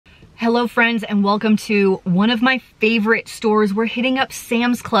Hello friends, and welcome to one of my favorite stores. We're hitting up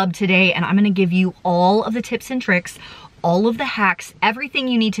Sam's Club today, and I'm gonna give you all of the tips and tricks, all of the hacks, everything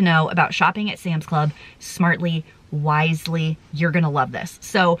you need to know about shopping at Sam's Club smartly, wisely. You're gonna love this.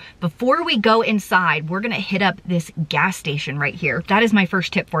 So before we go inside, we're gonna hit up this gas station right here. That is my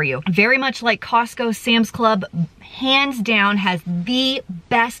first tip for you. Very much like Costco, Sam's Club, hands down, has the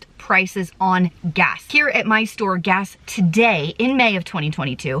best prices on gas. Here at my store, gas today in May of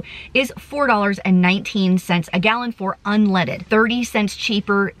 2022 is $4.19 a gallon for unleaded, 30 cents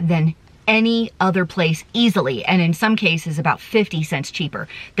cheaper than any other place easily, and in some cases about 50 cents cheaper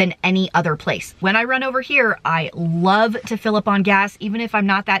than any other place. When I run over here, I love to fill up on gas. Even if I'm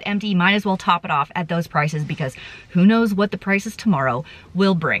not that empty, might as well top it off at those prices, because who knows what the prices tomorrow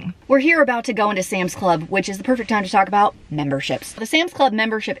will bring. We're here about to go into Sam's Club, which is the perfect time to talk about memberships. The Sam's Club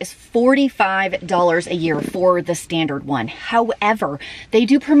membership is $45 a year for the standard one. However, they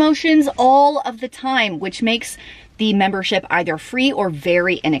do promotions all of the time, which makes the membership either free or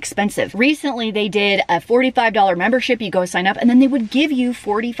very inexpensive. Recently, they did a $45 membership. You go sign up, and then they would give you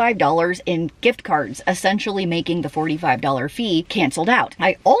 $45 in gift cards, essentially making the $45 fee canceled out.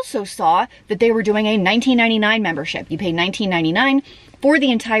 I also saw that they were doing a $19.99 membership. You pay $19.99 for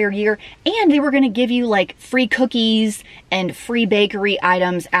the entire year, and they were gonna give you like free cookies and free bakery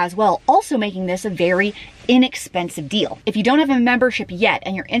items as well, also making this a very inexpensive deal. If you don't have a membership yet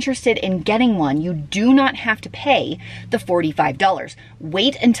and you're interested in getting one, you do not have to pay the $45.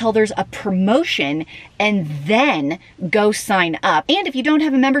 Wait until there's a promotion and then go sign up. And if you don't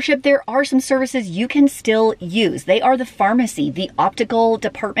have a membership, there are some services you can still use. They are the pharmacy, the optical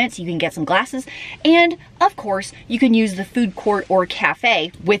departments. You can get some glasses, and of course, you can use the food court or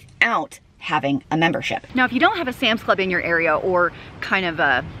cafe without having a membership. Now, if you don't have a Sam's Club in your area, or kind of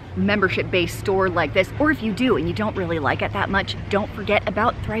a membership-based store like this, or if you do and you don't really like it that much, don't forget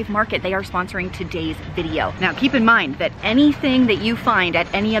about Thrive Market. They are sponsoring today's video. Now, keep in mind that anything that you find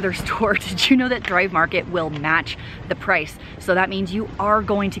at any other store, did you know that Thrive Market will match the price? So that means you are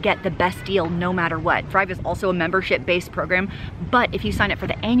going to get the best deal no matter what. Thrive is also a membership-based program, but if you sign up for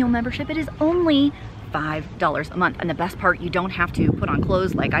the annual membership, it is only $5 a month. And the best part, you don't have to put on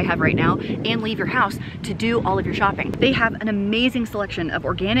clothes like I have right now and leave your house to do all of your shopping. They have an amazing selection of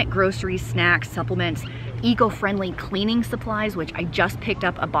organic groceries, snacks, supplements, eco-friendly cleaning supplies, which I just picked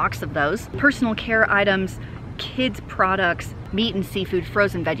up a box of those, personal care items, kids products, meat and seafood,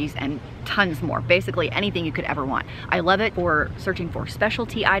 frozen veggies, and tons more. Basically anything you could ever want. I love it for searching for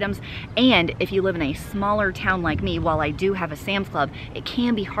specialty items, and if you live in a smaller town like me, while I do have a Sam's Club, it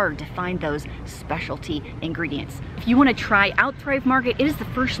can be hard to find those specialty ingredients. If you want to try out Thrive Market, it is the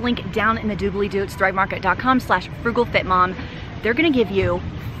first link down in the doobly-doo. It's thrivemarket.com/frugalfitmom. They're gonna give you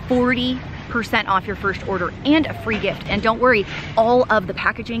 40% off your first order and a free gift. And don't worry, all of the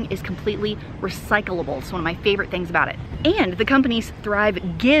packaging is completely recyclable. It's one of my favorite things about it. And the company's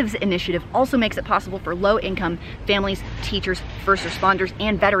Thrive Gives initiative also makes it possible for low-income families, teachers, first responders,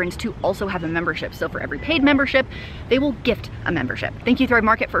 and veterans to also have a membership. So for every paid membership, they will gift a membership. Thank you, Thrive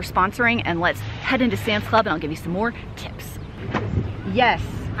Market, for sponsoring, and let's head into Sam's Club and I'll give you some more tips. Yes,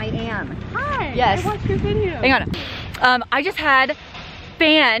 I am. Hi. Yes. I watched your video. Hang on. I just had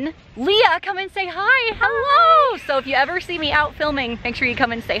fan Leah come and say hi. Hello. So if you ever see me out filming, make sure you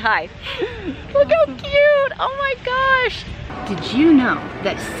come and say hi. Look how cute. Oh my gosh. Did you know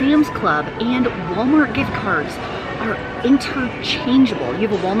that Sam's Club and Walmart gift cards are interchangeable? You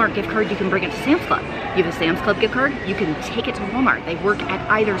have a Walmart gift card, you can bring it to Sam's Club. You have a Sam's Club gift card, you can take it to Walmart. They work at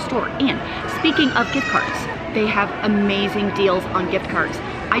either store. And speaking of gift cards, they have amazing deals on gift cards.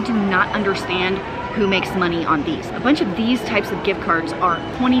 I do not understand who makes money on these. A bunch of these types of gift cards are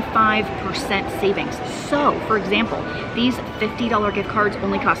 25% savings. So, for example, these $50 gift cards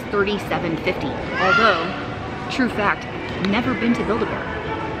only cost $37.50. Although, true fact, never been to Build-A-Bear.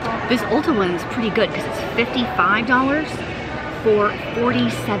 This Ulta one's pretty good because it's $55 for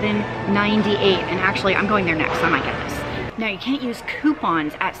 $47.98. And actually, I'm going there next, so I might get this. Now, you can't use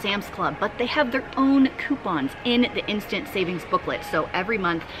coupons at Sam's Club, but they have their own coupons in the Instant Savings booklet. So every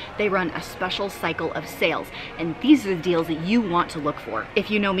month they run a special cycle of sales, and these are the deals that you want to look for. If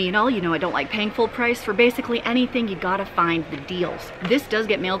you know me at all, you know I don't like paying full price for basically anything. You gotta find the deals. This does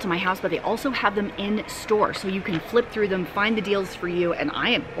get mailed to my house, but they also have them in store, so you can flip through them, find the deals for you. And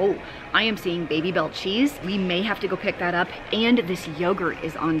I am seeing Baby Bell cheese. We may have to go pick that up. And this yogurt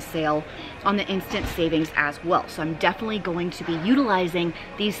is on sale on the Instant Savings as well. So I'm definitely going to be utilizing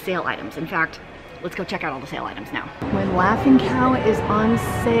these sale items. In fact, let's go check out all the sale items now. When Laughing Cow is on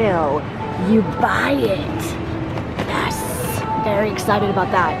sale, you buy it. Yes, very excited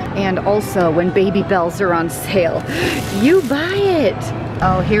about that. And also when Baby Bells are on sale, you buy it.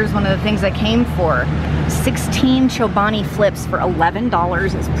 Oh, here's one of the things I came for. 16 Chobani flips for $11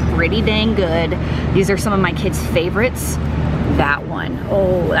 is pretty dang good. These are some of my kids' favorites. That one,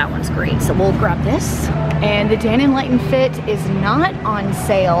 oh, that one's great. So we'll grab this. And the Dan and Lighten Fit is not on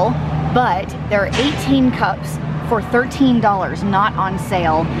sale, but there are 18 cups for $13, not on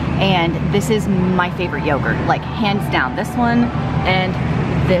sale. And this is my favorite yogurt, like hands down. This one and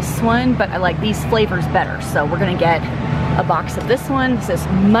this one, but I like these flavors better. So we're gonna get a box of this one. This is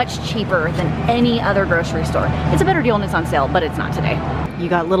much cheaper than any other grocery store. It's a better deal when it's on sale, but it's not today. You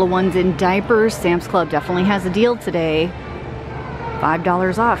got little ones in diapers. Sam's Club definitely has a deal today.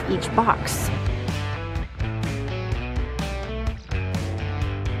 $5 off each box.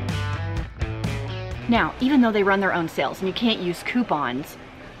 Now, even though they run their own sales and you can't use coupons,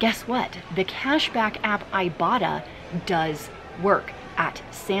 guess what? The cashback app Ibotta does work at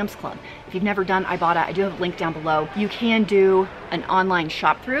Sam's Club. If you've never done Ibotta, I do have a link down below. You can do an online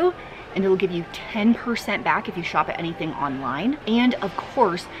shop through and it'll give you 10% back if you shop at anything online. And of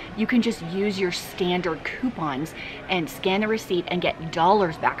course, you can just use your standard coupons and scan the receipt and get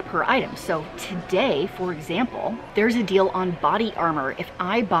dollars back per item. So today, for example, there's a deal on body armor. If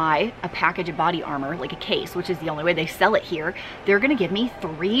I buy a package of body armor, like a case, which is the only way they sell it here, they're gonna give me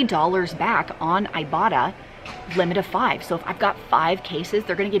 $3 back on Ibotta, limit of 5. So if I've got 5 cases,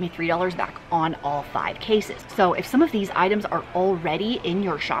 they're gonna give me $3 back on all 5 cases. So if some of these items are already in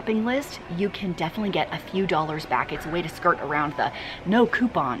your shopping list, you can definitely get a few dollars back. It's a way to skirt around the no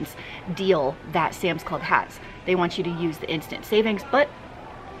coupons deal that Sam's Club has. They want you to use the instant savings, but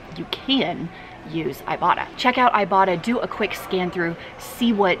you can use Ibotta. Check out Ibotta, do a quick scan through,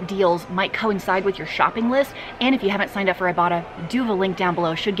 see what deals might coincide with your shopping list. And if you haven't signed up for Ibotta, do have a link down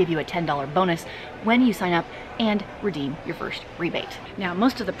below, should give you a $10 bonus when you sign up and redeem your first rebate. Now,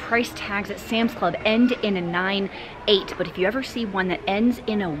 most of the price tags at Sam's Club end in a 9-8, but if you ever see one that ends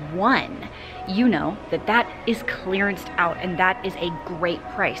in a 1, you know that that is clearanced out and that is a great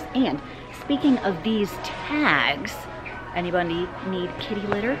price. And speaking of these tags, anybody need kitty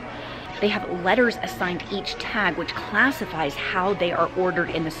litter? They have letters assigned each tag, which classifies how they are ordered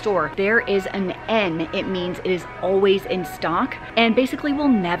in the store. There is an N, it means it is always in stock and basically will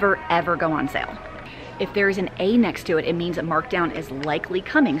never ever go on sale. If there is an A next to it, it means a markdown is likely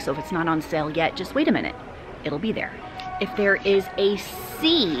coming. So if it's not on sale yet, just wait a minute, it'll be there. If there is a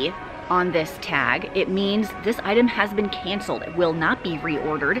C on this tag, it means this item has been canceled. It will not be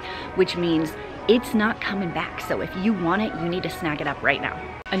reordered, which means it's not coming back. So if you want it, you need to snag it up right now.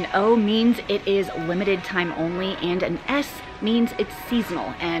 An O means it is limited time only, and an S means it's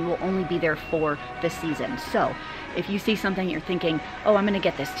seasonal and will only be there for the season. So if you see something you're thinking, oh, I'm gonna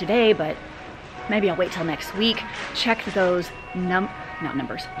get this today, but maybe I'll wait till next week, check those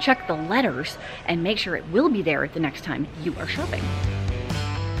check the letters and make sure it will be there the next time you are shopping.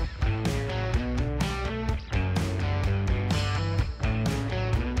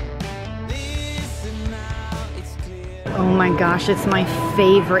 Oh my gosh, it's my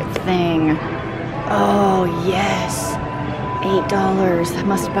favorite thing. Oh yes, $8,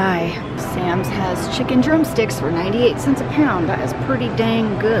 must buy. Sam's has chicken drumsticks for 98 cents a pound. That is pretty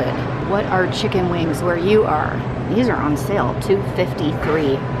dang good. What are chicken wings where you are? These are on sale,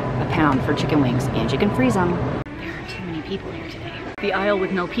 $2.53 a pound for chicken wings, and you can freeze them. There are too many people here today. The aisle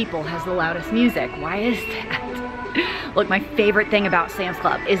with no people has the loudest music. Why is that? Look, my favorite thing about Sam's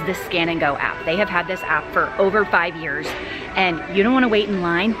Club is the Scan and Go app. They have had this app for over 5 years, and you don't want to wait in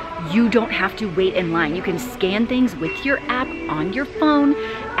line. You don't have to wait in line. You can scan things with your app on your phone.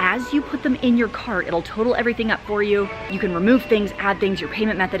 As you put them in your cart, it'll total everything up for you. You can remove things, add things. Your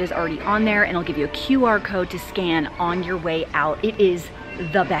payment method is already on there, and it'll give you a QR code to scan on your way out. It is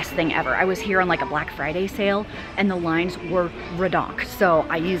the best thing ever. I was here on like a Black Friday sale and the lines were redonk. So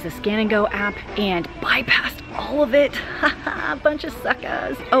I used the Scan and Go app and bypassed all of it. A bunch of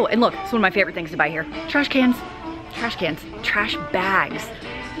suckers. Oh, and look, it's one of my favorite things to buy here. Trash cans, trash bags.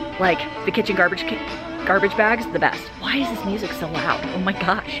 Like the kitchen garbage bags, the best. Why is this music so loud? Oh my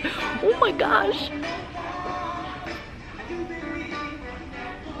gosh. Oh my gosh.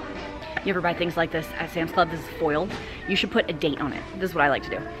 You ever buy things like this at Sam's Club? This is foil. You should put a date on it. This is what I like to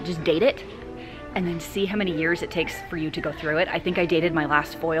do. Just date it and then see how many years it takes for you to go through it. I think I dated my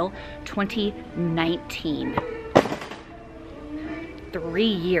last foil 2019. 3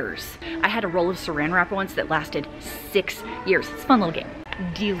 years. I had a roll of saran wrap once that lasted 6 years. It's a fun little game.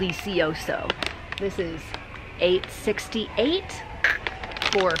 Delicioso. This is $8.68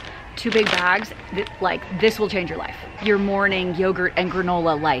 for 2 big bags. Like, this will change your life. Your morning yogurt and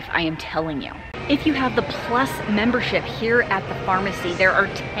granola life, I am telling you. If you have the Plus membership here at the pharmacy, there are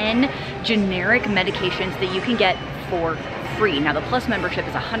 10 generic medications that you can get for free. Now the Plus membership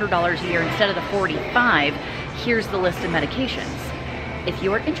is $100 a year instead of the $45. Here's the list of medications if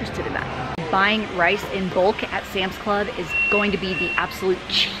you are interested in that. Buying rice in bulk at Sam's Club is going to be the absolute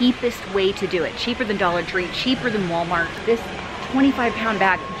cheapest way to do it. Cheaper than Dollar Tree, cheaper than Walmart. This 25-pound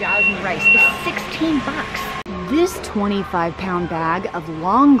bag of jasmine rice is 16 bucks. This 25-pound bag of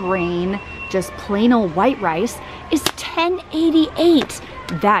long grain, just plain old white rice is $10.88.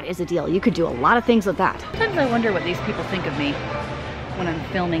 That is a deal. You could do a lot of things with that. Sometimes I wonder what these people think of me when I'm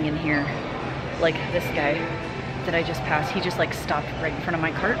filming in here. Like this guy that I just passed, he just like stopped right in front of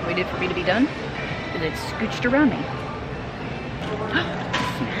my cart, waited for me to be done, and it scooched around me.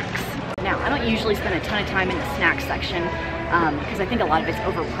 Snacks. Now, I don't usually spend a ton of time in the snack section because I think a lot of it's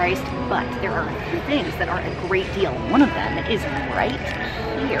overpriced, but there are a few things that are a great deal. One of them is right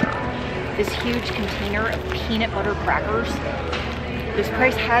here. This huge container of peanut butter crackers. This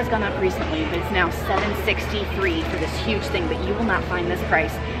price has gone up recently, but it's now $7.63 for this huge thing, but you will not find this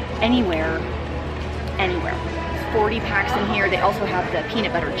price anywhere. There's 40 packs in here. They also have the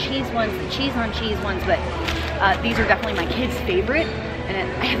peanut butter cheese ones, the cheese on cheese ones, but these are definitely my kids' favorite, and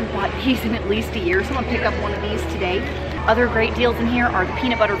I haven't bought these in at least a year, so I'm gonna pick up one of these today. Other great deals in here are the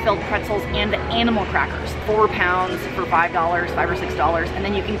peanut butter filled pretzels and the animal crackers. 4 pounds for $5, $5 or $6, and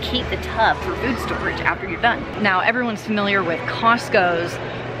then you can keep the tub for food storage after you're done. Now, everyone's familiar with Costco's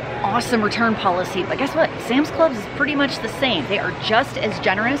awesome return policy, but guess what? Sam's Club is pretty much the same. They are just as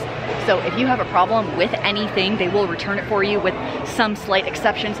generous. So if you have a problem with anything, they will return it for you with some slight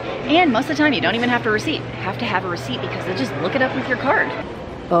exceptions. And most of the time, you don't even have to have a receipt because they just look it up with your card.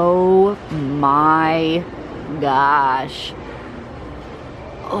 Oh my gosh.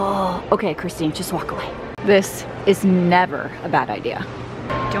 Oh, okay, Christine, just walk away. This is never a bad idea.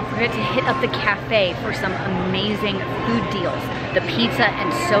 Don't forget to hit up the cafe for some amazing food deals. The pizza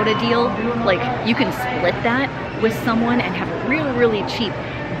and soda deal, like you can split that with someone and have a really, really cheap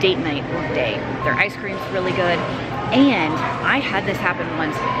date night or day. Their ice cream's really good. And I had this happen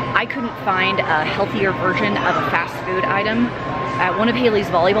once. I couldn't find a healthier version of a fast food item at one of Haley's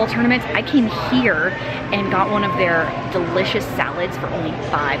volleyball tournaments. I came here and got one of their delicious salads for only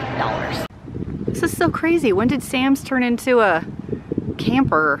 $5. This is so crazy. When did Sam's turn into a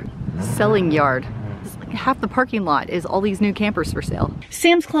camper selling yard? It's like half the parking lot is all these new campers for sale.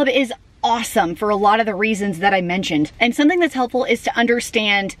 Sam's Club is awesome for a lot of the reasons that I mentioned. And something that's helpful is to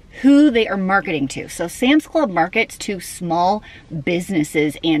understand who they are marketing to. So Sam's Club markets to small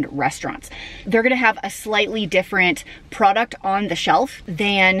businesses and restaurants. They're gonna have a slightly different product on the shelf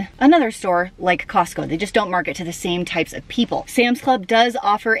than another store like Costco. They just don't market to the same types of people. Sam's Club does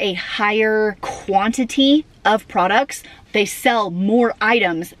offer a higher quantity of products. They sell more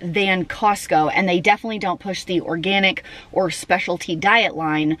items than Costco, and they definitely don't push the organic or specialty diet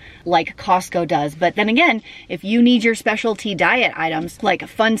line like Costco does. But then again, if you need your specialty diet items like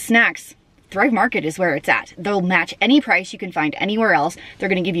fun snacks, Thrive Market is where it's at. They'll match any price you can find anywhere else. They're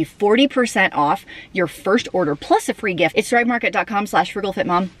gonna give you 40% off your first order plus a free gift. It's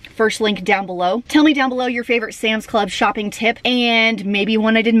thrivemarket.com/frugalfitmom. First link down below. Tell me down below your favorite Sam's Club shopping tip and maybe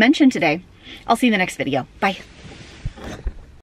one I didn't mention today. I'll see you in the next video. Bye.